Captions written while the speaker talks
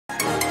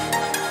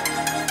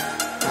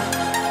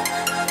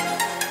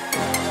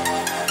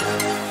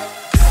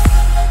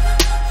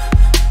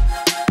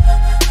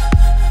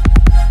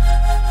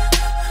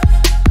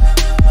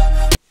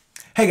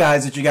Hey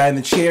guys, it's your guy in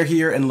the chair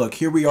here, and look,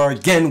 here we are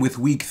again with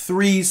week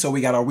 3. So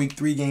we got our week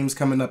 3 games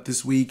coming up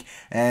this week,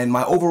 and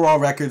my overall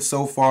record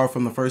so far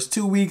from the first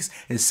 2 weeks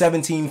is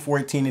 17,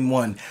 14, and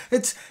 1.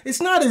 It's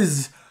not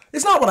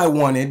what I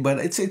wanted, but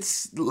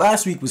it's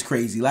last week was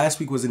crazy. Last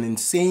week was an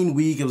insane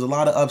week. It was a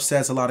lot of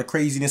upsets, a lot of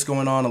craziness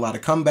going on, a lot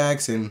of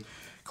comebacks, and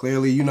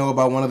clearly you know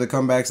about one of the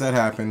comebacks that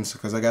happens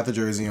because I got the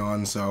jersey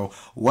on, so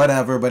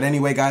whatever. But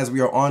anyway, guys, we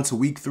are on to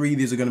week 3.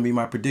 These are going to be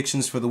my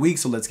predictions for the week,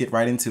 so let's get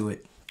right into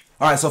it.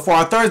 All right, so for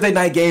our Thursday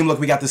night game, look,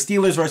 we got the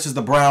Steelers versus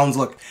the Browns.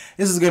 Look,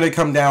 this is going to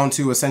come down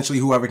to essentially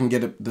whoever can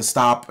get the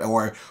stop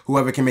or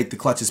whoever can make the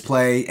clutches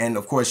play. And,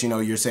 of course, you know,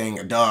 you're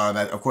saying,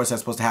 duh, of course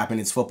that's supposed to happen.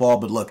 It's football.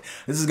 But, look,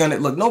 this is going to,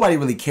 look, nobody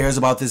really cares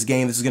about this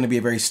game. This is going to be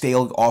a very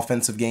stale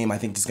offensive game. I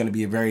think it's going to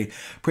be a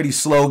pretty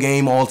slow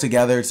game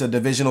altogether. It's a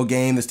divisional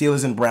game. The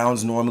Steelers and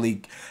Browns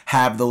normally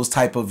have those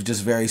type of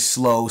just very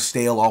slow,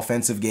 stale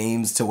offensive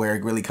games to where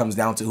it really comes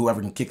down to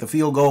whoever can kick the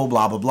field goal,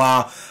 blah, blah,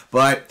 blah.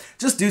 But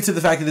just due to the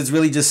fact that it's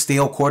really just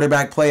stale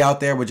quarterback play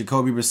out there with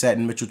Jacoby Brissett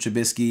and Mitchell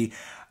Trubisky,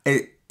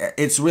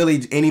 it's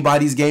really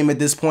anybody's game at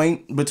this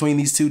point between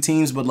these two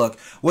teams. But look,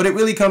 what it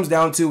really comes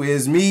down to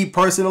is, me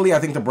personally, I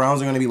think the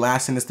Browns are going to be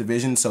last in this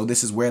division, so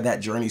this is where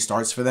that journey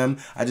starts for them.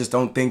 I just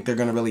don't think they're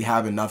going to really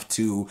have enough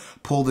to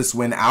pull this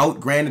win out.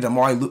 Granted,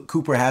 Amari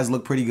Cooper has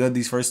looked pretty good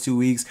these first 2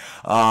 weeks.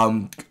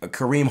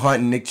 Kareem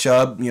Hunt and Nick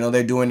Chubb, you know,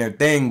 they're doing their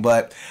thing,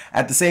 but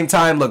at the same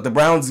time, look, the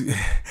Browns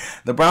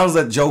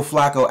let Joe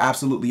Flacco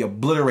absolutely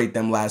obliterate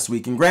them last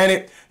week. And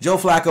granted, Joe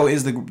Flacco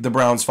is the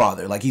Browns'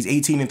 father. Like, he's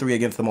 18-3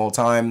 against them all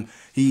time.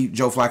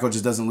 Joe Flacco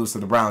just doesn't lose to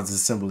the Browns. It's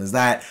as simple as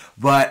that.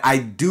 But I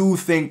do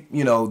think,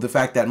 you know, the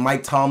fact that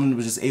Mike Tomlin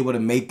was just able to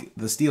make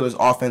the Steelers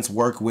offense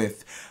work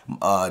with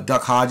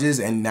Duck Hodges,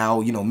 and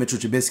now, you know, Mitchell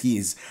Trubisky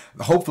is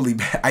hopefully,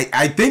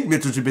 I think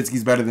Mitchell Trubisky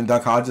is better than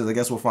Duck Hodges. I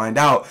guess we'll find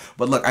out.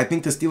 But look, I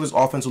think the Steelers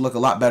offense will look a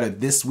lot better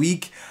this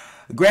week.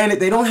 Granted,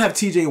 they don't have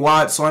TJ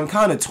Watt, so I'm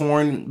kind of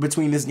torn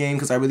between this game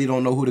because I really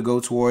don't know who to go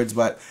towards.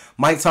 But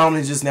Mike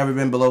Tomlin's just never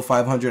been below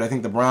 500. I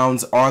think the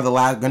Browns are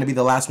going to be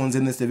the last ones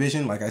in this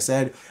division. Like I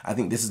said, I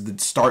think this is the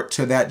start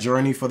to that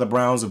journey for the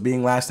Browns of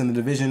being last in the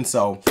division.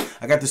 So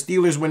I got the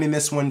Steelers winning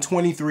this one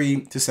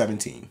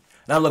 23-17.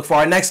 Now, look, for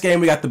our next game,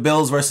 we got the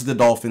Bills versus the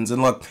Dolphins.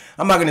 And look,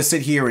 I'm not going to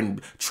sit here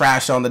and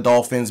trash on the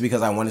Dolphins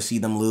because I want to see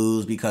them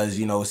lose because,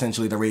 you know,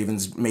 essentially the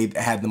Ravens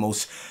had the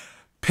most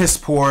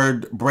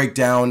piss-poor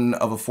breakdown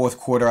of a fourth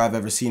quarter I've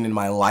ever seen in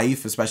my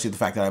life, especially the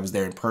fact that I was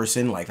there in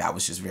person. Like, that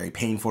was just very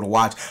painful to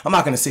watch. I'm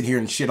not going to sit here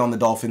and shit on the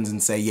Dolphins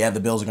and say, yeah, the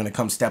Bills are going to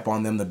come step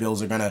on them. The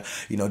Bills are going to,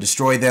 you know,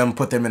 destroy them,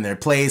 put them in their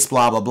place,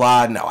 blah, blah,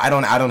 blah. No, I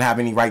don't have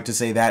any right to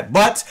say that.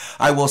 But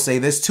I will say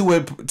this,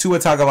 Tua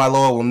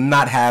Tagovailoa will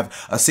not have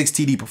a 6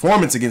 TD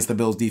performance against the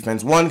Bills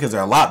defense. 1, because they're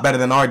a lot better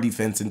than our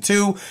defense, and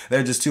 2,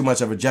 they're just too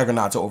much of a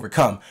juggernaut to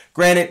overcome.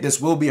 Granted,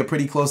 this will be a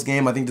pretty close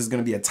game. I think this is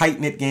going to be a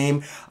tight-knit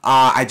game.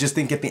 I just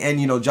think at the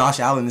end, you know, Josh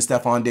Allen and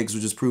Stephon Diggs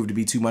will just prove to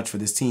be too much for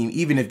this team,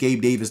 even if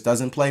Gabe Davis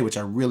doesn't play, which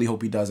I really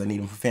hope he does. I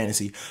need him for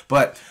fantasy.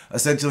 But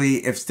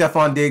essentially, if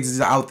Stephon Diggs is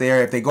out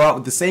there, if they go out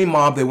with the same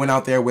mob they went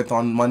out there with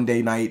on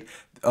Monday night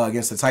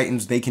against the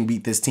Titans, they can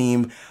beat this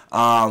team.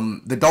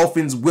 The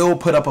Dolphins will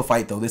put up a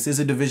fight, though. This is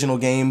a divisional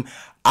game.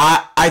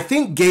 I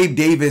think Gabe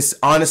Davis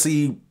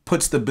honestly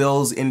puts the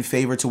Bills in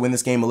favor to win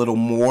this game a little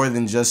more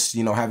than just,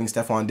 you know, having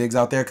Stephon Diggs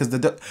out there, because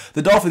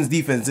the Dolphins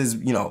defense is,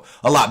 you know,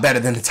 a lot better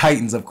than the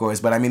Titans, of course,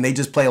 but I mean, they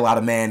just play a lot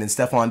of man, and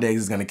Stephon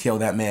Diggs is going to kill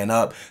that man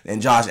up,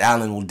 and Josh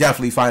Allen will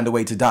definitely find a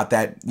way to dot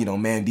that, you know,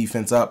 man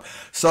defense up.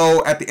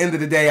 So at the end of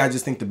the day, I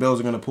just think the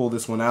Bills are going to pull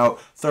this one out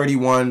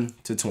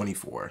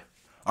 31-24.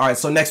 All right,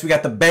 so next we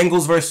got the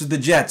Bengals versus the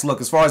Jets.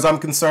 Look, as far as I'm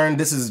concerned,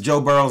 this is Joe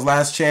Burrow's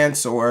last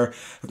chance, or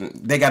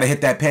they got to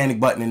hit that panic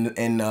button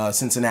in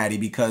Cincinnati,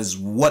 because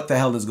what the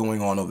hell is going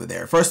on over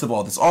there? First of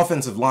all, this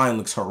offensive line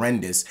looks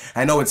horrendous.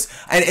 I know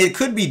it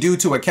could be due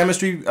to a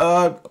chemistry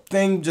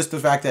thing, just the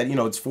fact that, you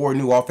know, it's 4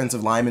 new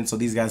offensive linemen, so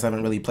these guys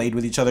haven't really played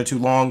with each other too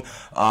long.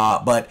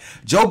 But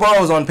Joe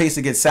Burrow is on pace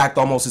to get sacked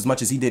almost as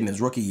much as he did in his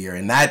rookie year,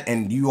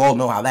 and you all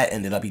know how that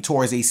ended up. He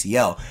tore his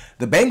ACL.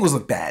 The Bengals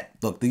look bad.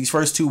 Look, these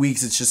first 2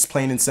 weeks, it's just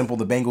plain and simple.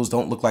 The Bengals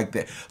don't look like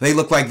that. They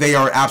look like they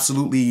are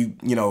absolutely,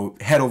 you know,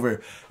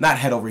 not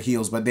head over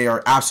heels, but they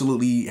are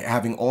absolutely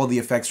having all the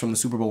effects from the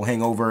Super Bowl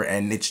hangover,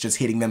 and it's just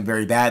hitting them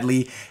very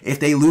badly. If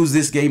they lose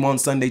this game on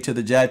Sunday to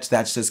the Jets,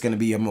 that's just going to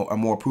be a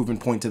more proven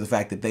point to the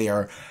fact that they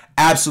are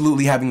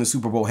absolutely having the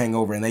Super Bowl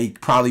hangover, and they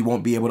probably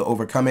won't be able to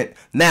overcome it.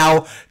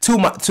 Now,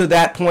 to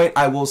that point,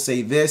 I will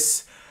say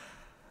this.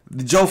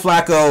 Joe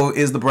Flacco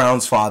is the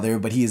Browns' father,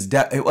 but he is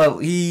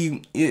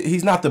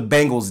he's not the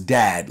Bengals'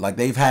 dad. Like,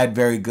 they've had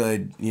very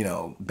good, you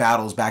know,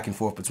 battles back and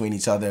forth between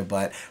each other,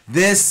 but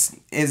this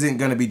isn't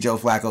going to be Joe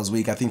Flacco's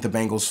week. I think the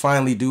Bengals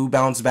finally do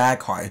bounce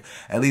back,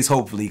 at least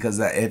hopefully, because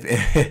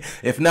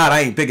if not,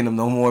 I ain't picking them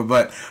no more.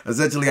 But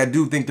essentially, I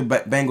do think the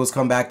Bengals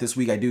come back this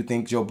week. I do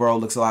think Joe Burrow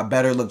looks a lot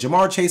better. Look,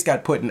 Jamar Chase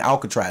got put in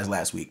Alcatraz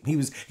last week. He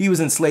was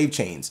in slave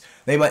chains.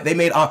 They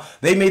made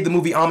the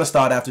movie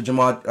Amistad after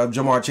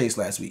Jamar Chase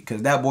last week,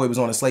 because that boy was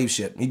on a slave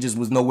ship. He just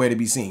was nowhere to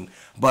be seen.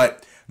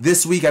 But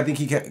This week, I think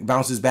he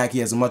bounces back. He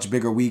has a much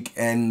bigger week,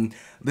 and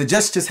the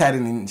Jets just had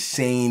an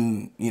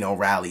insane,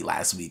 rally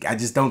last week. I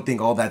just don't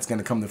think all that's going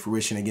to come to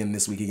fruition again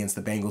this week against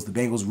the Bengals. The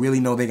Bengals really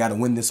know they got to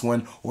win this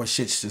one, or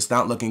shit's just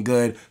not looking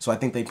good. So I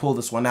think they pull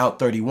this one out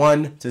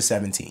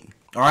 31-17.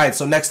 All right,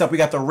 so next up we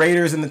got the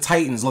Raiders and the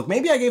Titans. Look,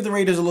 maybe I gave the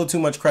Raiders a little too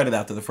much credit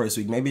after the first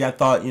week. Maybe I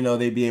thought,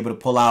 they'd be able to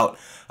pull out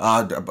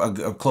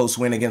a close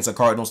win against a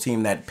Cardinals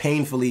team that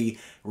painfully,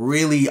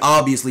 really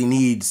obviously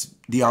needs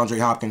DeAndre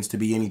Hopkins to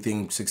be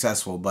anything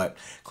successful, but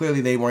clearly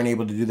they weren't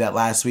able to do that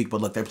last week.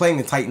 But look, they're playing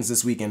the Titans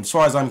this week, and as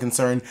far as I'm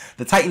concerned,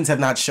 the Titans have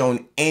not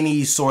shown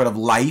any sort of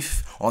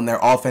life on their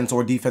offense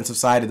or defensive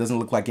side. It doesn't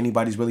look like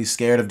anybody's really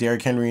scared of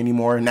Derrick Henry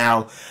anymore.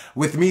 Now,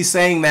 with me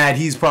saying that,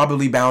 he's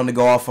probably bound to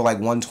go off for like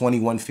 120,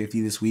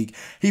 150 this week.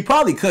 He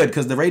probably could,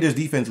 because the Raiders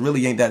defense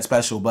really ain't that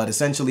special, but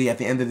essentially at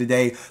the end of the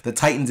day, the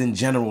Titans in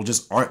general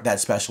just aren't that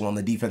special on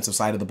the defensive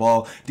side of the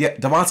ball.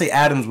 Davante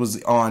Adams was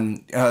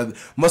on,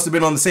 must have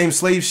been on the same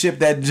slave ship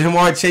that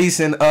Jamar Chase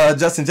and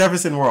Justin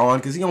Jefferson were on,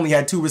 because he only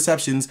had 2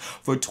 receptions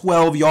for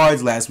 12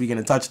 yards last week and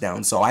a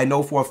touchdown. So I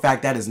know for a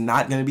fact that is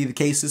not going to be the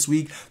case this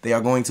week. They are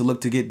going to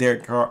look to get they're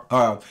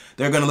going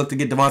to look to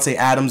get Davante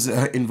Adams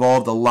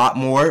involved a lot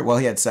more. Well,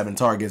 he had 7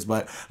 targets,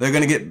 but they're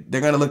going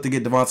to look to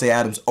get Davante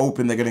Adams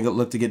open. They're going to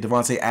look to get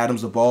Davante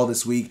Adams the ball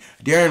this week.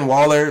 Darren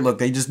Waller, look,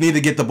 they just need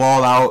to get the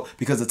ball out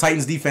because the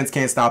Titans defense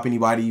can't stop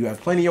anybody. You have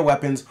plenty of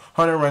weapons.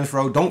 Hunter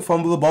Renfrow, don't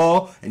fumble the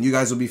ball, and you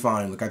guys will be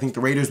fine. Look, I think the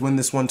Raiders win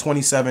this one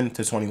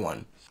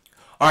 27-21.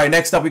 All right,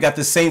 next up we got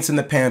the Saints and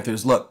the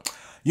Panthers. Look,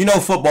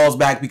 football's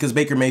back because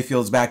Baker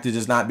Mayfield's back to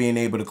just not being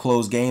able to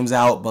close games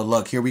out. But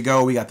look, here we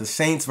go. We got the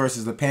Saints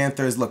versus the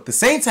Panthers. Look, the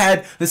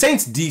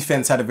Saints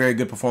defense had a very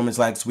good performance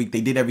last week.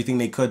 They did everything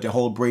they could to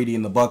hold Brady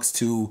and the Bucs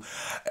to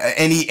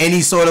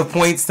any sort of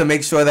points to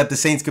make sure that the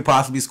Saints could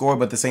possibly score.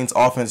 But the Saints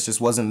offense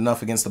just wasn't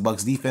enough against the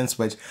Bucs defense,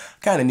 which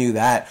kind of knew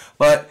that.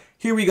 But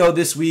here we go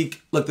this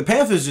week. Look, the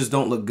Panthers just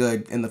don't look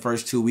good in the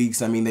first 2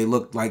 weeks. I mean, they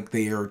look like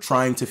they are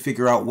trying to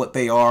figure out what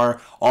they are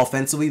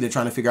offensively. They're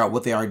trying to figure out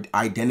what their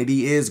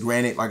identity is.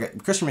 Granted,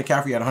 like Christian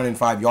McCaffrey had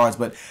 105 yards,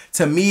 but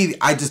to me,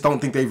 I just don't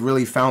think they've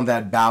really found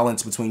that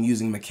balance between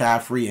using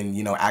McCaffrey and,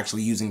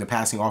 actually using the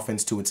passing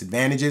offense to its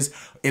advantages.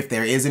 If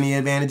there is any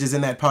advantages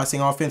in that passing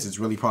offense, it's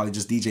really probably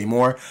just DJ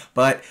Moore.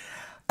 But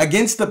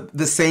against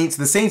the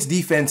Saints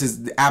defense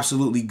is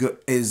absolutely good,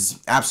 is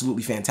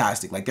absolutely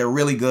fantastic. Like, they're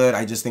really good.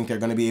 I just think they're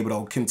going to be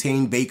able to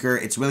contain Baker.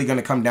 It's really going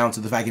to come down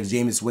to the fact if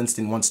Jameis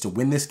Winston wants to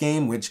win this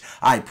game, which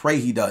I pray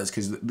he does,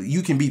 because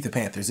you can beat the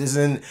Panthers. This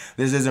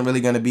isn't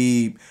really going to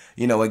be,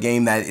 a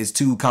game that is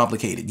too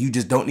complicated. You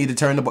just don't need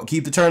to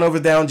keep the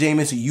turnovers down,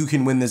 Jameis, so you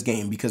can win this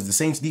game, because the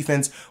Saints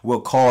defense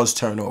will cause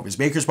turnovers.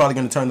 Baker's probably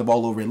going to turn the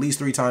ball over at least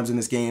 3 times in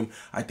this game.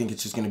 I think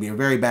it's just going to be a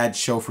very bad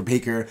show for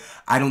Baker.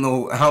 I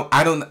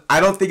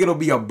don't think it'll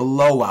be a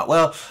blowout.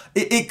 Well,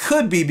 it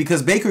could be,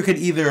 because Baker could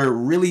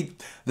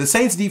the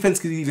Saints defense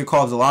could either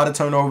cause a lot of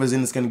turnovers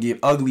and it's going to get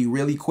ugly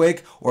really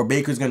quick, or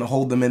Baker's going to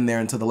hold them in there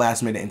until the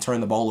last minute and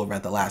turn the ball over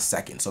at the last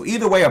second. So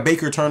either way, a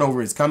Baker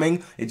turnover is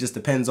coming. It just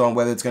depends on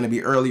whether it's going to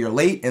be early or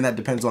late, and that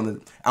depends on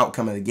the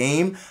outcome of the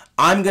game.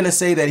 I'm going to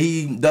say that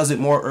he does it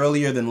more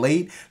earlier than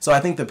late, so I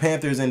think the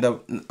Panthers end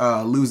up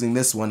losing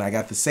this one. I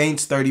got the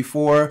Saints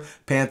 34,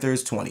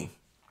 Panthers 20.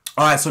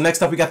 All right, so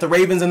next up we got the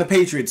Ravens and the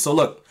Patriots. So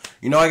look,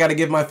 I got to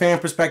give my fan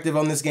perspective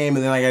on this game,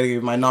 and then I got to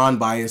give my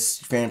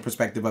non-biased fan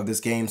perspective of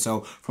this game.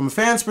 So from a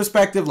fan's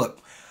perspective,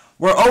 look,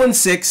 we're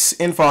 0-6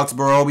 in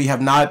Foxborough. We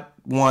have not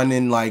won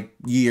in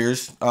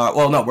years. We're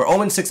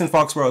 0-6 in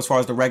Foxborough as far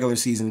as the regular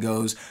season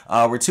goes.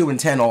 We're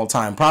 2-10 all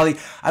time. I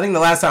think the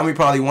last time we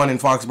probably won in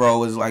Foxborough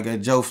was like a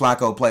Joe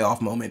Flacco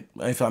playoff moment,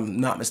 if I'm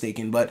not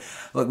mistaken. But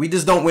look, we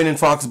just don't win in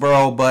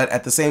Foxborough. But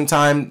at the same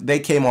time, they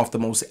came off the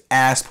most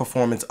ass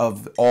performance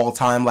of all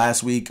time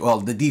last week. Well,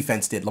 the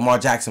defense did. Lamar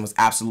Jackson was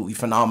absolutely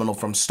phenomenal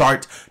from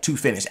start to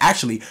finish.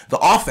 Actually, the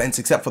offense,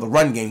 except for the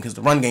run game, because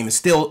the run game is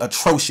still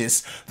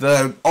atrocious,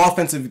 the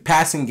offensive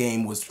passing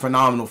game was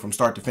phenomenal from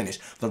start to finish.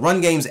 The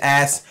run game's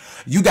ass.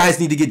 You guys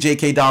need to get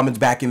J.K. Dobbins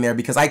back in there,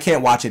 because I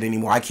can't watch it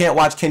anymore. I can't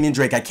watch Kenyon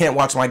Drake. I can't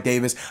watch Mike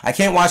Davis. I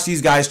can't watch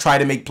these guys try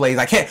to make plays.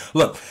 I can't.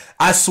 Look,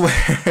 I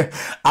swear,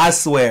 I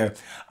swear.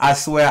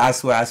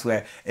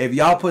 If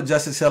y'all put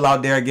Justice Hill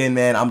out there again,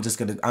 man, I'm just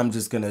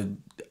gonna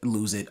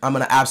lose it. I'm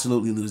gonna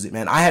absolutely lose it,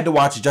 man. I had to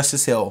watch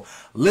Justice Hill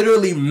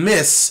literally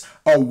miss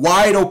a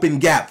wide open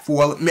gap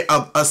for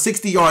a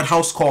 60-yard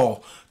house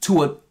call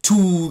to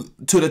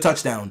the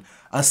touchdown.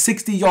 A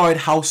 60-yard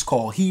house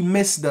call. He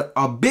missed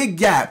a big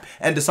gap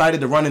and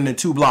decided to run into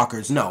 2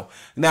 blockers. No.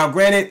 Now,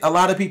 granted, a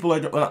lot of people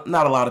are,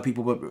 not a lot of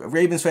people, but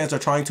Ravens fans are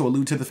trying to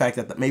allude to the fact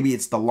that maybe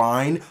it's the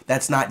line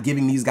that's not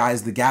giving these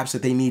guys the gaps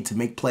that they need to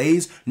make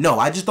plays. No,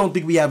 I just don't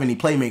think we have any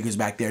playmakers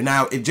back there.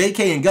 Now, if JK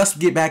and Gus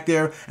get back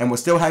there and we're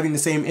still having the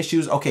same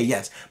issues, okay,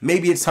 yes,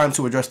 maybe it's time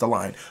to address the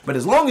line. But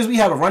as long as we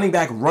have a running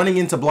back running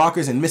into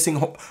blockers and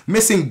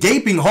missing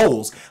gaping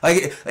holes,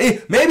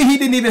 maybe he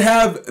didn't even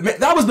have,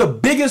 that was the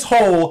biggest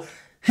hole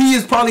he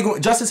is probably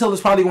going. Justice Hill is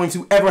probably going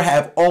to ever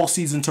have all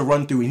season to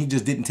run through, and he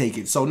just didn't take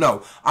it. So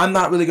no, I'm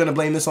not really going to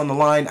blame this on the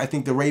line. I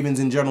think the Ravens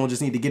in general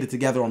just need to get it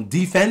together on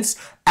defense.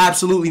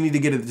 Absolutely need to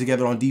get it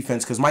together on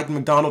defense because Mike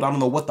McDonald, I don't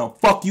know what the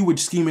fuck you were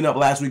scheming up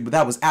last week, but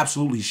that was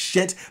absolutely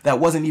shit. That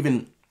wasn't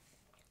even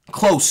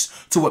close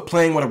to what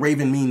playing what a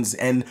Raven means.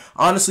 And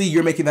honestly,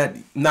 you're making that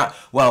not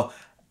well.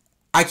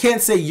 I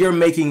can't say you're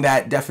making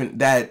that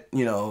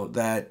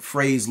that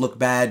phrase look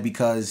bad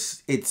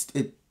because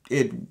it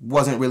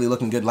wasn't really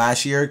looking good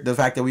last year. The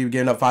fact that we were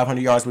giving up 500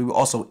 yards, we were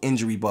also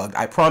injury bugged.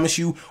 I promise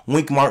you,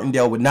 Wink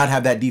Martindale would not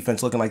have that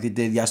defense looking like they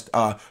did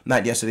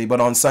not yesterday, but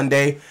on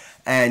Sunday.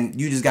 And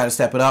you just got to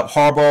step it up.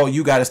 Harbaugh,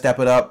 you got to step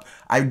it up.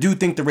 I do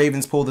think the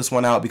Ravens pull this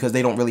one out because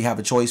they don't really have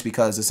a choice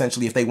because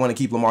essentially if they want to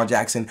keep Lamar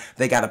Jackson,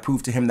 they got to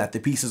prove to him that the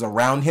pieces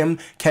around him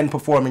can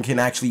perform and can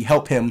actually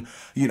help him,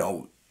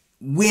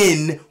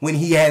 win when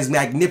he has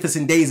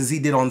magnificent days as he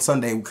did on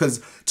Sunday.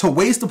 Because to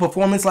waste a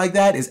performance like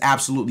that is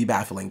absolutely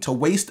baffling. To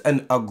waste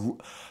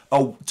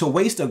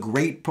a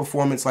great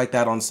performance like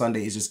that on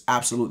Sunday is just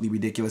absolutely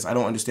ridiculous. I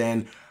don't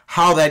understand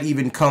how that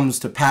even comes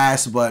to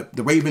pass, but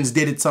the Ravens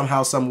did it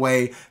somehow, some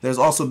way. There's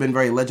also been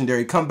very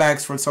legendary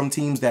comebacks for some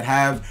teams that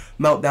have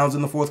meltdowns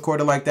in the fourth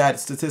quarter like that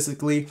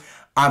statistically.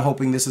 I'm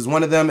hoping this is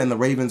one of them, and the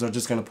Ravens are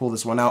just going to pull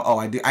this one out. Oh,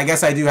 I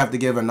guess I do have to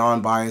give a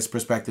non-biased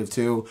perspective,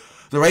 too.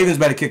 The Ravens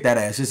better kick that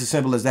ass. Just as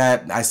simple as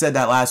that. I said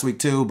that last week,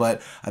 too,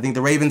 but I think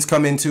the Ravens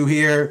come into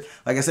here.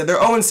 Like I said, they're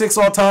 0-6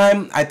 all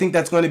time. I think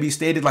that's going to be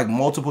stated like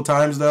multiple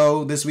times,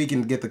 though, this week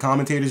and get the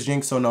commentators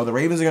jinx. So, no, the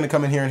Ravens are going to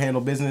come in here and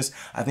handle business.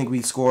 I think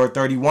we score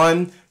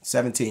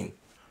 31-17.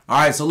 All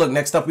right, so look,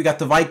 next up we got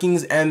the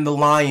Vikings and the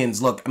Lions.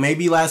 Look,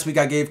 maybe last week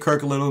I gave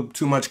Kirk a little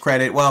too much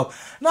credit. Well,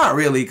 not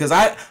really, because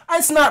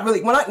it's not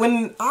really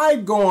when I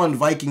go on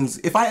Vikings.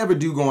 If I ever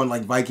do go on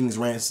like Vikings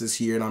rants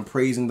this year, and I'm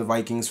praising the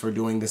Vikings for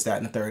doing this, that,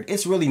 and the third,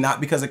 it's really not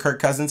because of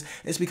Kirk Cousins.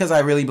 It's because I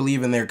really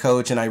believe in their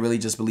coach, and I really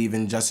just believe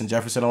in Justin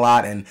Jefferson a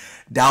lot and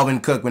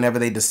Dalvin Cook whenever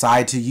they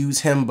decide to use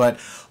him. But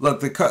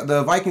look,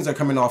 the Vikings are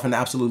coming off an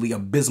absolutely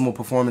abysmal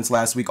performance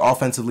last week,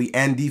 offensively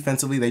and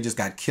defensively. They just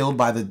got killed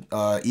by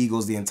the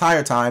Eagles the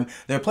entire time.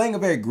 They're playing a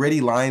very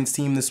gritty Lions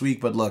team this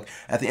week, but look,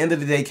 at the end of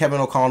the day, Kevin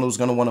O'Connell is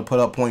going to want to put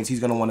up points. He's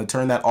going to want to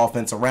turn that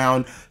offense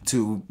around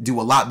to do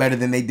a lot better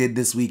than they did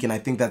this week, and I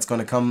think that's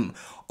going to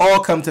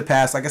all come to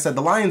pass. Like I said,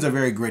 the Lions are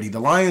very gritty.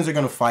 The Lions are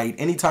going to fight.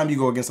 Anytime you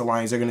go against the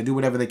Lions, they're going to do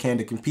whatever they can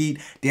to compete.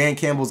 Dan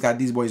Campbell's got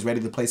these boys ready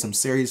to play some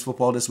serious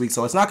football this week,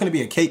 so it's not going to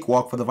be a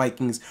cakewalk for the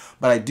Vikings,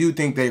 but I do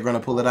think they're going to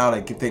pull it out.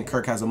 I think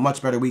Kirk has a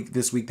much better week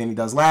this week than he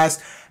does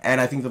last, and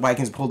I think the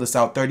Vikings pull this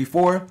out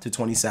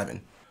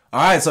 34-27. All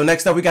right, so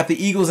next up we got the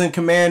Eagles and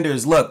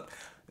Commanders. Look,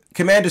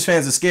 Commanders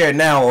fans are scared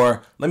now,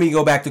 or let me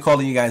go back to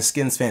calling you guys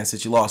Skins fans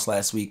since you lost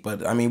last week.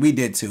 But, I mean, we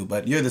did too,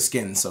 but you're the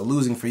Skins, so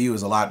losing for you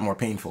is a lot more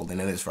painful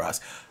than it is for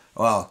us.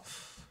 Well,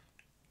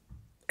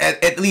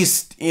 at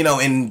least, in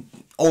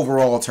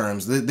overall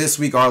terms. This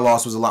week our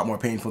loss was a lot more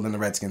painful than the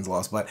Redskins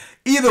loss. But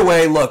either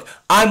way, look,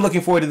 I'm looking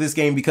forward to this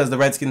game because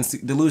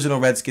the delusional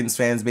Redskins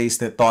fans base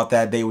that thought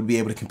that they would be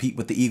able to compete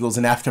with the Eagles.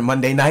 And after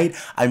Monday night,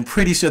 I'm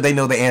pretty sure they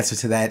know the answer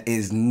to that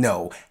is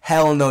no.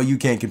 Hell no, you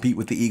can't compete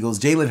with the Eagles.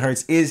 Jalen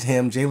Hurts is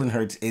him. Jalen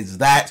Hurts is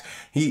that.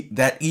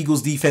 That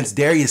Eagles defense,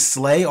 Darius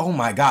Slay, oh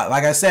my God.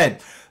 Like I said,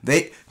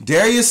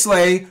 Darius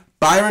Slay,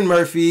 Byron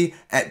Murphy,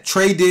 at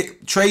Trey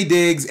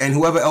Diggs, and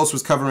whoever else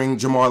was covering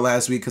Jamar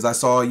last week, because I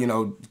saw,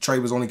 Trey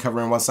was only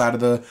covering one side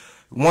of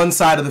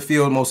the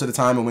field most of the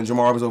time, and when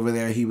Jamar was over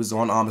there, he was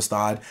on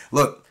Amistad.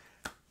 Look,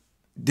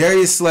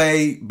 Darius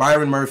Slay,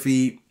 Byron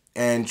Murphy,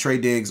 and Trey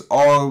Diggs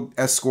all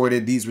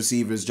escorted these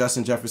receivers,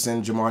 Justin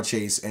Jefferson, Jamar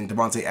Chase, and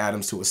Devontae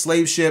Adams, to a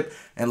slave ship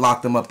and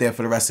locked them up there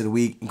for the rest of the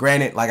week.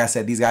 Granted, like I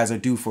said, these guys are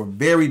due for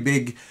very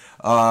big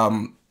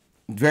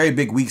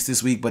weeks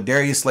this week, but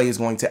Darius Slay is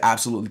going to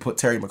absolutely put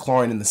Terry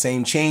McLaurin in the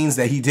same chains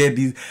that he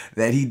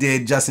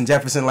did Justin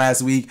Jefferson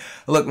last week.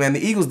 Look, man,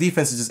 the Eagles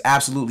defense is just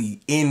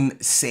absolutely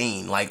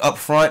insane. Like up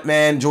front,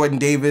 man, Jordan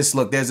Davis.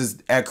 Look, there's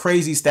a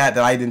crazy stat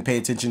that I didn't pay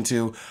attention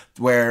to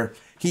where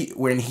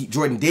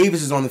Jordan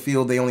Davis is on the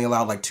field, they only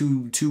allowed like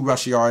two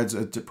rush yards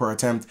per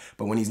attempt,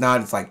 but when he's not,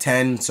 it's like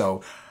 10.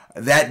 So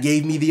that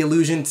gave me the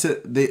illusion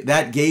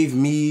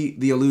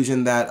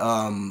that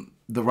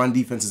the run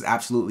defense is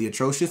absolutely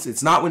atrocious.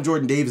 It's not when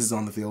Jordan Davis is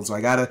on the field, so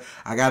I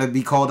gotta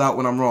be called out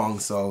when I'm wrong.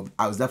 So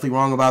I was definitely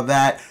wrong about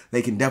that.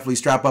 They can definitely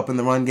strap up in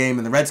the run game,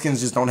 and the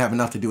Redskins just don't have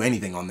enough to do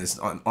anything on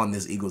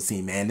this Eagles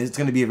team, man. It's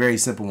gonna be a very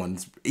simple one.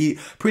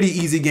 It's pretty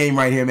easy game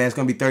right here, man. It's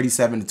gonna be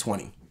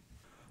 37-20.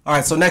 All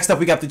right, so next up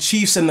we got the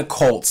Chiefs and the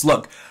Colts.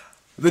 Look,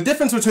 the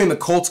difference between the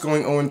Colts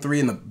going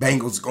 0-3 and the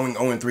Bengals going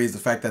 0-3 is the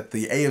fact that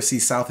the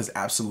AFC South is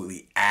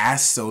absolutely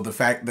ass. So the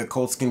fact that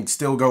Colts can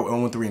still go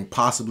 0-3 and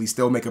possibly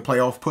still make a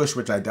playoff push,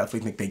 which I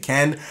definitely think they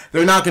can.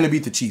 They're not going to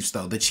beat the Chiefs,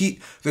 though.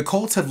 The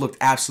Colts have looked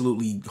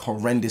absolutely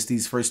horrendous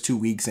these first 2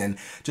 weeks, and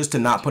just to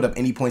not put up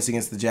any points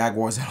against the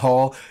Jaguars at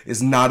all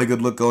is not a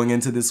good look going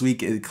into this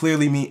week. It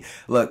clearly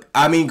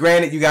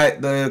granted,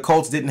 the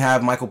Colts didn't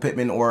have Michael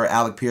Pittman or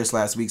Alec Pierce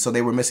last week, so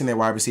they were missing their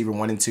wide receiver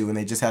 1 and 2, and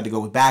they just had to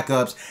go with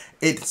backups.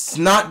 it's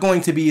not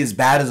going to be as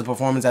bad as a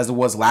performance as it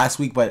was last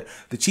week, but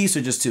the Chiefs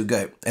are just too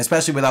good,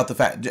 especially with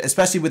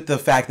the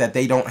fact that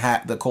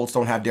the Colts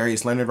don't have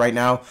Darius Leonard right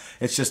now.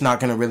 It's just not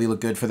going to really look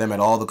good for them at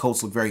all. The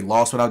Colts look very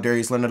lost without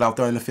Darius Leonard out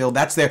there in the field.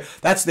 That's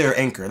their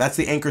anchor. That's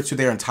the anchor to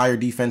their entire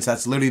defense.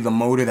 That's literally the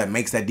motor that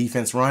makes that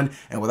defense run.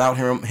 And without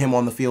him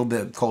on the field,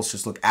 the Colts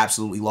just look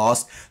absolutely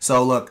lost.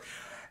 So look,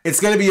 it's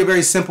going to be a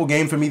very simple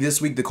game for me this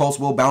week. The Colts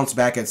will bounce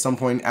back at some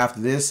point after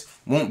this.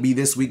 Won't be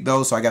this week,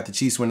 though, so I got the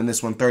Chiefs winning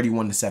this one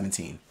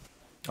 31-17.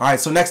 All right,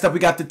 so next up we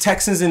got the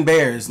Texans and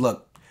Bears.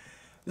 Look,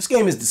 this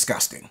game is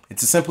disgusting.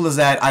 It's as simple as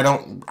that. I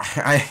don't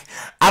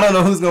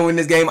know who's going to win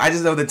this game. I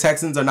just know the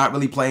Texans are not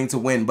really playing to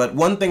win. But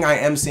one thing I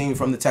am seeing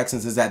from the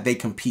Texans is that they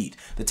compete.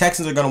 The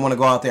Texans are going to want to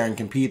go out there and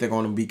compete. They're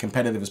going to be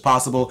competitive as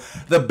possible.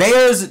 The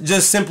Bears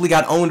just simply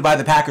got owned by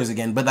the Packers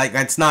again. But like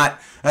that's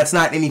not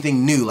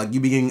anything new. Like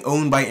you've been getting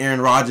owned by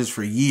Aaron Rodgers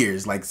for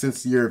years. Like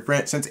since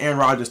Aaron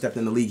Rodgers stepped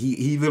in the league,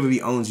 he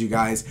literally owns you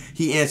guys.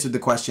 He answered the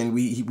question.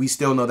 We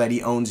still know that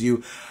he owns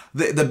you.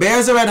 The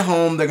Bears are at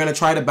home. They're going to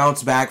try to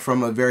bounce back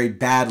from a very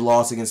bad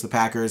loss against the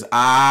Packers.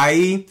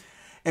 I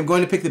am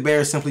going to pick the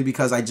Bears simply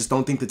because I just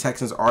don't think the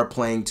Texans are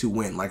playing to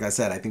win. Like I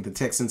said, I think the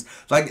Texans,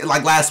 like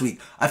last week,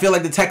 I feel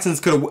like the Texans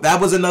could have, that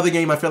was another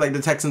game I feel like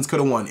the Texans could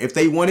have won. If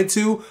they wanted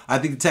to, I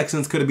think the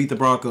Texans could have beat the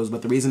Broncos,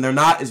 but the reason they're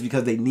not is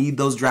because they need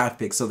those draft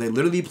picks, so they're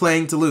literally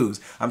playing to lose.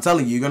 I'm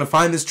telling you, you're going to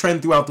find this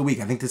trend throughout the week.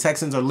 I think the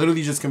Texans are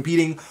literally just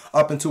competing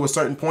up until a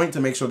certain point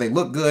to make sure they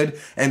look good,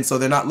 and so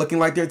they're not looking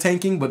like they're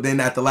tanking, but then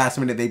at the last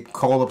minute they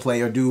call a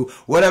play or do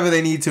whatever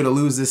they need to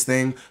lose this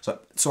thing.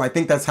 So I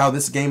think that's how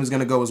this game is going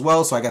to go as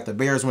well. So I got the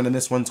Bears winning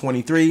this one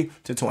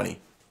 23-20.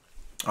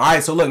 All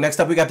right, so look, next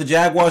up we got the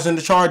Jaguars and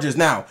the Chargers.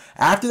 Now,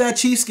 after that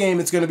Chiefs game,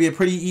 it's going to be a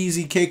pretty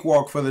easy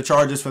cakewalk for the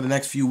Chargers for the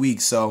next few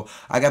weeks. So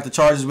I got the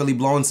Chargers really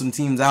blowing some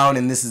teams out,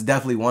 and this is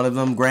definitely one of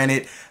them.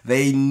 Granted,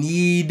 they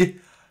need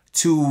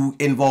to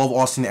involve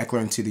Austin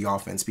Eckler into the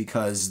offense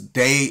because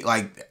they,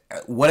 like,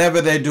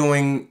 whatever they're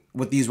doing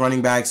with these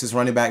running backs, this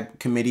running back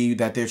committee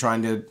that they're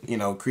trying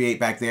to, create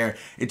back there,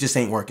 it just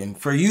ain't working.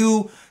 For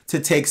you to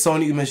take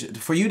Austin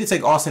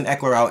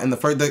Eckler out in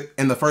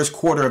the first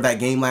quarter of that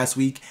game last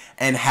week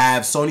and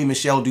have Sony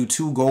Michel do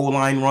 2 goal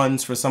line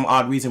runs for some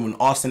odd reason when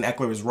Austin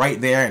Eckler was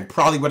right there and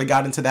probably would have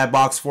got into that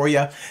box for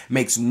you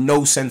makes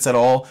no sense at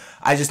all.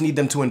 I just need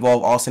them to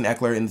involve Austin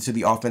Eckler into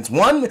the offense.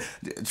 1,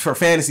 for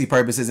fantasy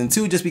purposes, and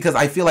 2, just because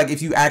I feel like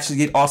if you actually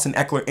get Austin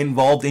Eckler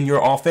involved in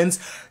your offense,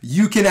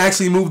 you can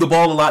actually move the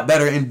ball a lot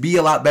better and be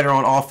a lot better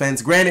on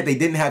offense. Granted, they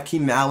didn't have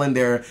Keenan Allen,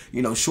 their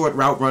short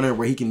route runner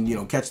where he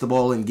can catch the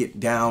ball and get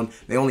down.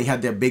 They only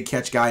had their big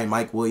catch guy in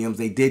Mike Williams.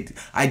 I did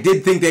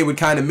think they would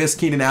kind of miss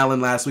Keenan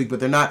Allen last week, but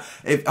they're not.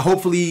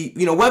 Hopefully,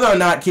 whether or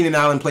not Keenan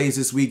Allen plays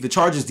this week, the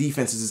Chargers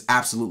defense is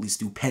absolutely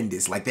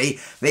stupendous. Like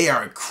they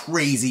are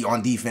crazy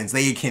on defense.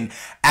 They can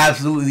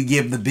absolutely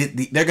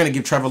they're going to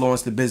give Trevor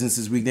Lawrence the business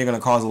this week. They're going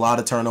to cause a lot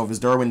of turnovers.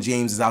 Derwin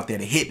James is out there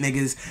to hit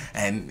niggas,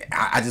 and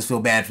I just feel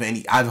bad for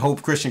I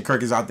hope Christian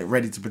Kirk is out there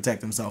ready to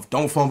protect himself.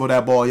 Don't fumble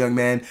that ball, young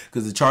man,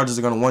 because the Chargers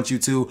are going to want you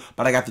to.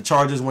 But I got the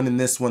Chargers winning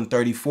this one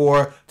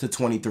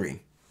 34-23.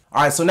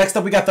 All right, so next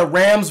up we got the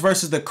Rams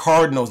versus the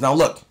Cardinals. Now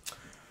look,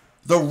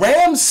 the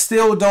Rams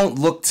still don't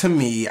look to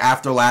me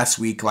after last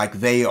week like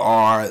they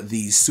are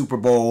the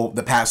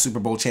past Super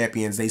Bowl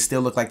champions. They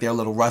still look like they're a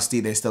little rusty.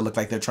 They still look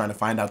like they're trying to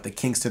find out the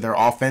kinks to their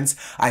offense.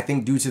 I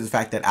think due to the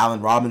fact that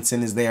Allen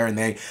Robinson is there and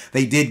they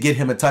did get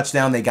him a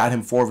touchdown. They got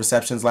him 4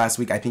 receptions last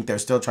week. I think they're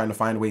still trying to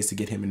find ways to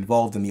get him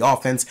involved in the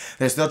offense.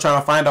 They're still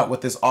trying to find out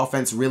what this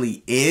offense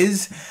really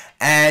is.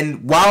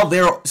 And while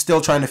they're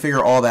still trying to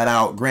figure all that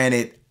out,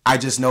 granted, I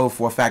just know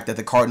for a fact that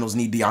the Cardinals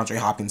need DeAndre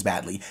Hopkins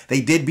badly.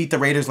 They did beat the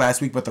Raiders last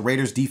week, but the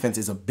Raiders defense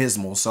is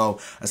abysmal. So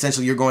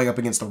essentially you're going up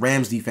against the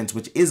Rams defense,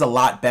 which is a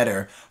lot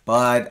better.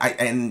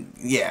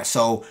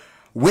 So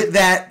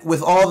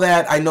with all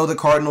that, I know the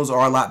Cardinals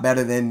are a lot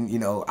better than,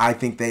 I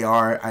think they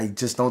are. I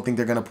just don't think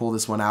they're going to pull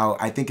this one out.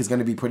 I think it's going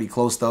to be pretty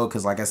close, though,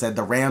 because like I said,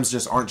 the Rams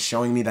just aren't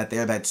showing me that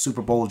they're that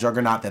Super Bowl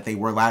juggernaut that they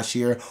were last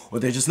year, or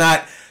they're just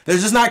not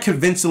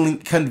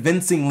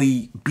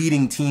convincingly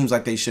beating teams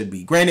like they should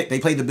be. Granted, they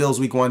played the Bills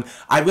week 1.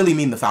 I really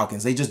mean the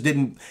Falcons. They just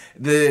didn't,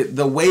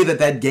 the way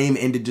that game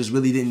ended just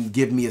really didn't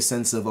give me a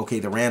sense of, okay,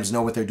 the Rams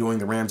know what they're doing.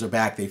 The Rams are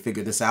back. They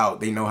figured this out.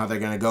 They know how they're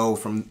going to go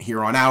from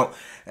here on out.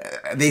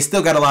 They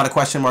still got a lot of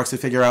question marks to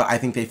figure out. I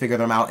think they figured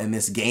them out in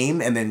this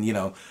game and then,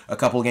 a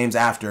couple games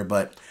after.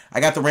 But I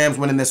got the Rams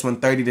winning this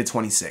one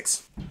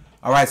 30-26.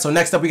 All right, so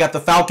next up we got the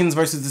Falcons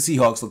versus the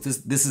Seahawks. Look,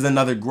 this is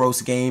another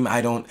gross game.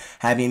 I don't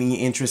have any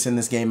interest in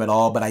this game at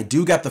all, but I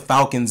do got the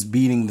Falcons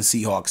beating the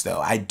Seahawks, though.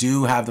 I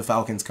do have the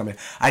Falcons coming.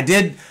 I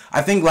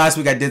think last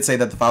week I did say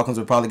that the Falcons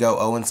would probably go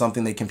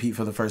 0-something. They compete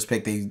for the first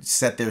pick. They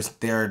set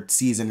their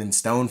season in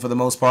stone for the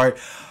most part.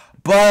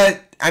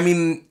 But, I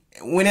mean,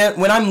 when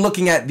I'm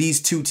looking at these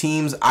two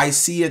teams, I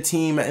see a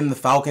team in the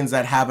Falcons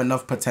that have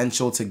enough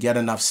potential to get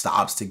enough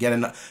stops, to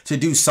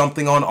do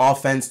something on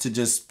offense, to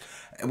just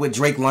with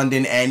Drake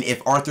London, and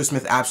if Arthur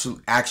Smith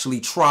actually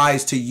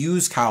tries to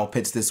use Kyle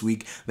Pitts this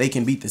week, they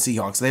can beat the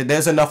Seahawks.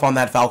 There's enough on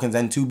that Falcons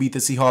end to beat the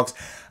Seahawks.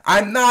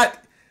 I'm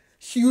not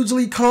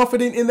hugely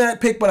confident in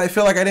that pick, but I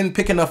feel like I didn't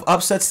pick enough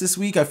upsets this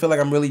week. I feel like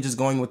I'm really just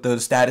going with the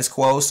status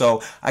quo.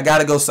 So I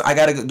gotta go. I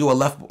gotta do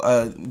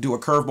a do a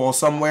curveball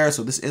somewhere.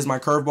 So this is my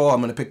curveball. I'm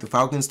gonna pick the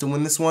Falcons to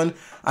win this one.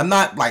 I'm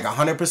not like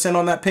 100%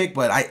 on that pick,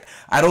 but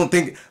I don't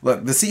think.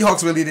 Look, the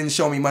Seahawks really didn't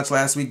show me much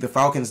last week. The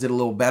Falcons did a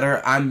little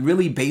better. I'm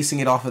really basing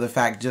it off of the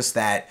fact just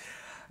that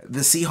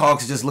the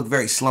Seahawks just look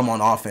very slum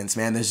on offense,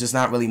 man. There's just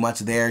not really much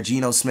there.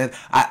 Geno Smith,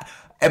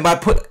 Am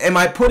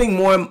I putting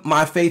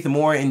my faith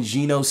more in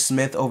Geno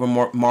Smith over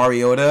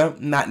Mariota?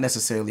 Not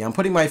necessarily. I'm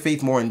putting my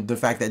faith more in the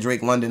fact that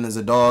Drake London is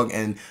a dog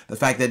and the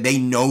fact that they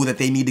know that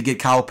they need to get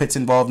Kyle Pitts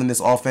involved in this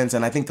offense.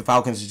 And I think the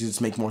Falcons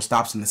just make more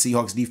stops than the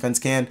Seahawks defense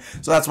can.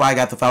 So that's why I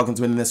got the Falcons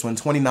winning this one,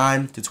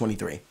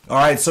 29-23. All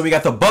right, so we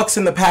got the Bucks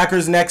and the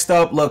Packers next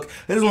up. Look,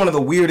 this is one of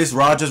the weirdest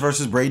Rodgers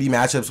versus Brady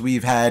matchups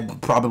we've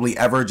had probably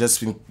ever,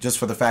 just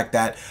for the fact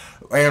that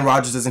Aaron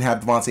Rodgers doesn't have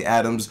Devontae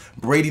Adams,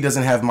 Brady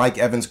doesn't have Mike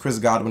Evans, Chris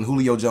Godwin,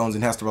 Julio Jones,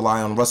 and has to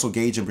rely on Russell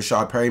Gage and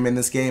Rashad Perryman in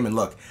this game. And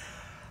look,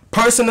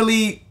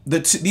 personally,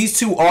 these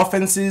two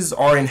offenses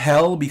are in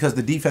hell because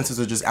the defenses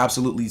are just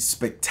absolutely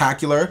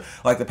spectacular.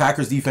 Like, the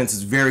Packers defense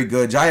is very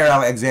good. Jair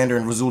Alexander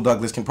and Rasul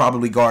Douglas can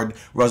probably guard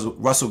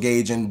Russell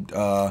Gage and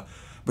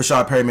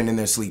Rashad Perryman in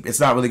their sleep. It's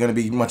not really going to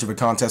be much of a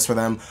contest for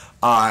them.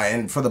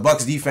 And for the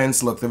Bucks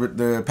defense, look,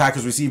 the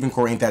Packers receiving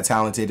core ain't that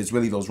talented. It's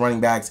really those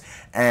running backs,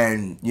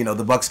 and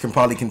the Bucks can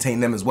probably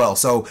contain them as well.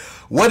 So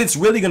what it's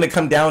really going to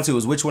come down to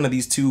is which one of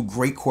these two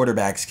great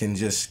quarterbacks can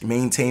just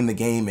maintain the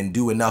game and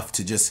do enough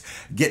to just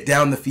get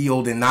down the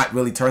field and not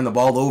really turn the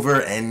ball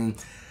over. And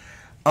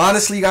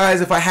honestly,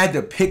 guys, if I had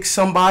to pick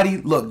somebody,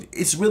 look,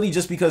 it's really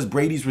just because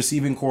Brady's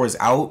receiving core is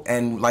out.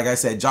 And like I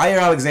said, Jair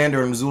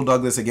Alexander and Rasul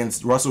Douglas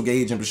against Russell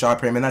Gage and Rashad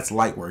Perryman, that's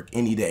light work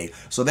any day.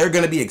 So they're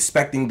going to be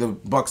expecting the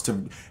Bucks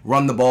to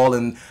run the ball.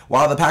 And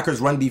while the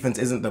Packers' run defense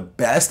isn't the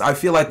best, I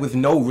feel like with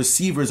no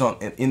receivers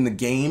in the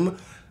game,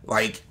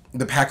 like,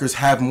 the Packers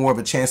have more of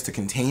a chance to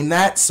contain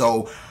that.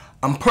 So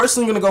I'm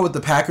personally going to go with the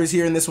Packers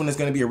here, and this one is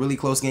going to be a really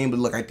close game. But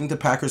look, I think the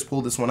Packers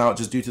pulled this one out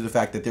just due to the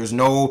fact that there's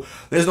no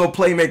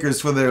playmakers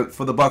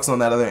for the Bucks on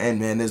that other end,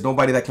 man. There's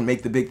nobody that can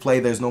make the big play.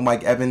 There's no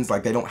Mike Evans.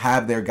 Like, they don't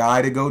have their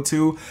guy to go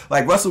to.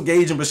 Like, Russell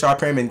Gage and Rashad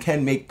Perryman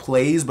can make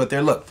plays, but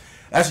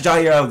that's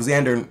Jair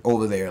Alexander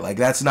over there. Like,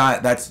 that's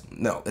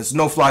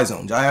no fly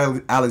zone.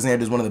 Jair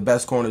Alexander is one of the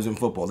best corners in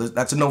football.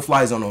 That's a no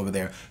fly zone over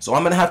there. So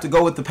I'm going to have to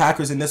go with the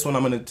Packers in this one.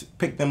 I'm going to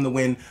pick them to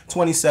win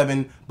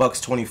 27,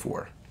 Bucks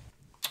 24.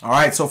 All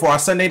right, so for our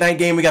Sunday night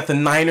game, we got the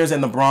Niners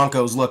and the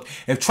Broncos. Look,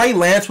 if Trey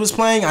Lance was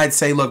playing, I'd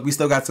say, look, we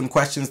still got some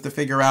questions to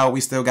figure out.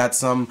 We still got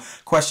some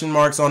question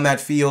marks on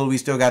that field. We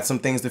still got some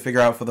things to figure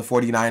out for the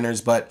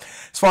 49ers. But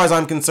as far as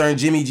I'm concerned,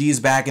 Jimmy G is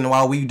back. And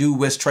while we do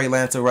wish Trey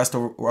Lance a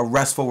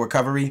restful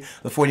recovery,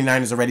 the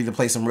 49ers are ready to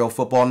play some real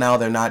football now.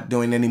 They're not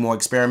doing any more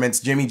experiments.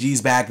 Jimmy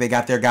G's back. They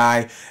got their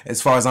guy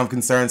as far as I'm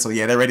concerned. So,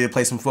 yeah, they're ready to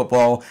play some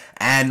football.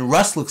 And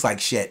Russ looks like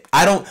shit.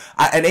 An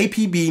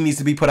APB needs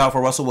to be put out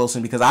for Russell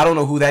Wilson because I don't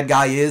know who that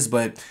guy is,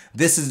 but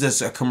this is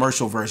just a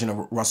commercial version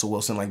of Russell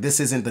Wilson. Like, this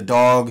isn't the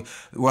dog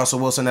Russell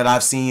Wilson that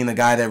I've seen, the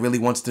guy that really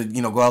wants to,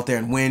 go out there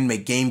and win,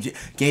 make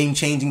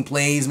game-changing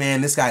plays,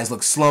 man. This guy's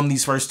looked slum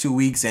these first 2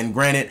 weeks, and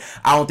granted,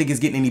 I don't think it's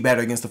getting any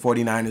better against the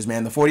 49ers,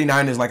 man. The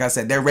 49ers, like I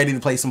said, they're ready to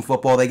play some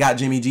football. They got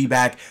Jimmy G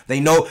back.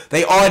 They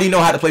already know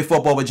how to play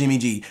football with Jimmy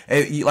G.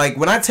 Like,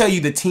 when I tell you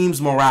the team's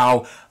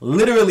morale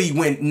literally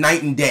went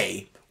night and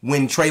day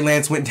when Trey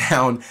Lance went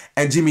down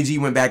and Jimmy G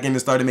went back in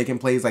and started making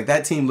plays, like,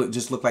 that team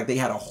just looked like they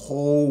had a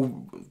whole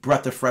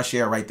breath of fresh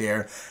air right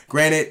there.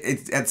 Granted,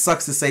 it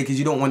sucks to say because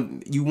you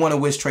want to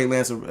wish Trey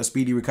Lance a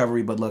speedy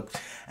recovery, but look,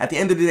 at the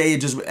end of the day, it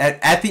just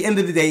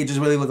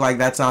really looked like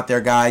that's not their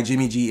guy.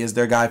 Jimmy G is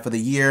their guy for the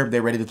year.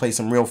 They're ready to play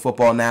some real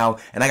football now,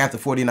 and I got the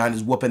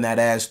 49ers whooping that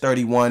ass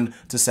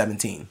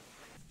 31-17.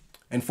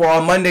 And for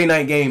our Monday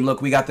night game,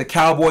 look, we got the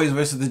Cowboys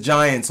versus the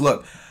Giants.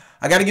 Look,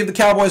 I got to give the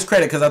Cowboys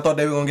credit because I thought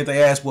they were going to get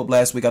their ass whooped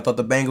last week. I thought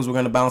the Bengals were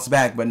going to bounce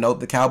back, but nope,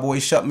 the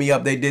Cowboys shut me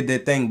up. They did their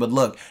thing. But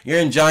look, you're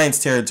in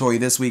Giants territory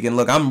this week, and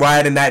look, I'm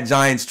riding that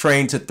Giants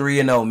train to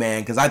 3-0,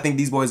 man, because I think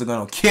these boys are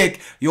going to kick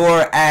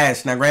your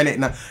ass. Now, granted,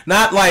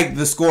 not like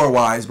the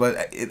score-wise,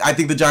 but I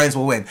think the Giants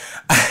will win.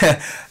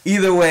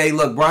 Either way,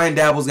 look, Brian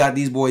Daboll's got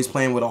these boys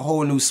playing with a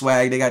whole new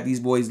swag. They got these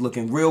boys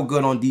looking real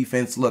good on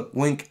defense. Look,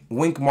 Wink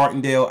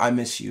Martindale, I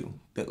miss you.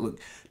 But look,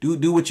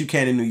 do what you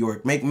can in New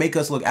York. Make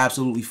us look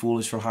absolutely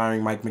foolish for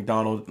hiring Mike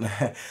Macdonald.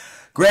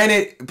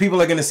 Granted,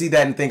 people are gonna see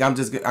that and think I'm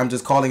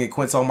just calling it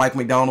quits on Mike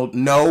Macdonald.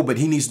 No, but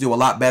he needs to do a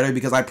lot better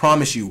because I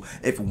promise you,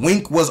 if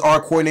Wink was our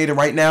coordinator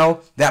right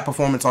now, that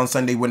performance on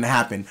Sunday wouldn't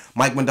happen.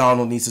 Mike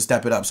Macdonald needs to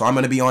step it up. So I'm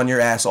gonna be on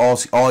your ass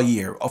all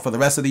year. For the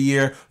rest of the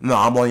year, no,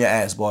 I'm on your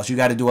ass, boss. You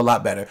got to do a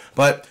lot better.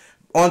 But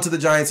on to the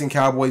Giants and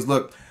Cowboys.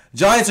 Look,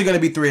 Giants are going to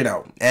be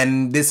 3-0,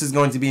 and this is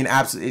going to be an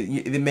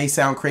absolute. It may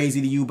sound crazy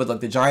to you, but look,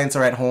 the Giants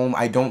are at home.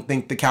 I don't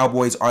think the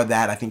Cowboys are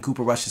that. I think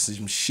Cooper Rush is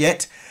some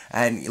shit,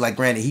 and like,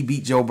 granted, he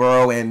beat Joe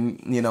Burrow and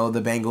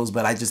the Bengals,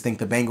 but I just think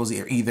the Bengals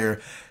are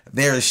either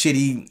they're as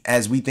shitty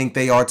as we think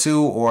they are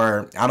too,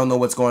 or I don't know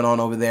what's going on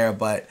over there,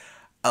 but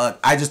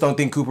I just don't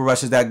think Cooper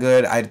Rush is that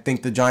good. I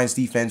think the Giants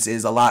defense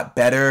is a lot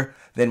better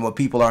than what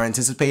people are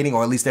anticipating,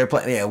 or at least they're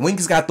playing. Yeah,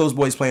 Wink's got those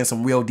boys playing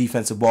some real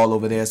defensive ball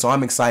over there, so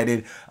I'm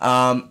excited.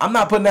 I'm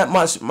not putting that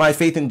much my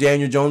faith in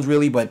Daniel Jones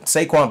really, but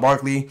Saquon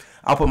Barkley,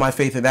 I'll put my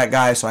faith in that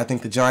guy. So I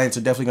think the Giants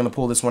are definitely going to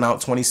pull this one out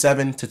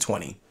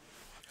 27-20.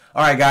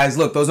 All right, guys,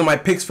 look, those are my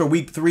picks for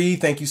week 3.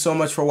 Thank you so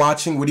much for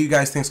watching. What do you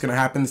guys think is going to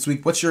happen this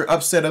week? What's your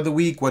upset of the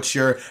week? What's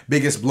your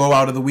biggest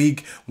blowout of the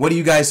week? What's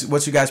your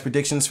guys'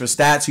 predictions for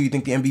stats? Who you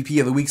think the MVP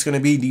of the week's going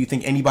to be? Do you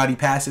think anybody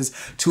passes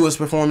Tua's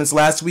performance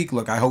last week?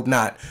 Look, I hope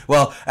not.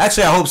 Well,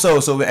 actually, I hope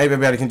so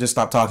everybody can just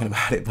stop talking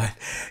about it. But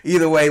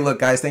either way, look,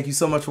 guys, thank you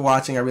so much for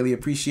watching. I really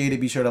appreciate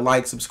it. Be sure to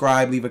like,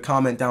 subscribe, leave a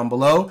comment down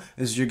below.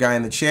 This is your guy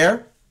in the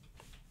chair.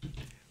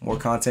 More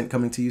content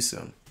coming to you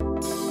soon.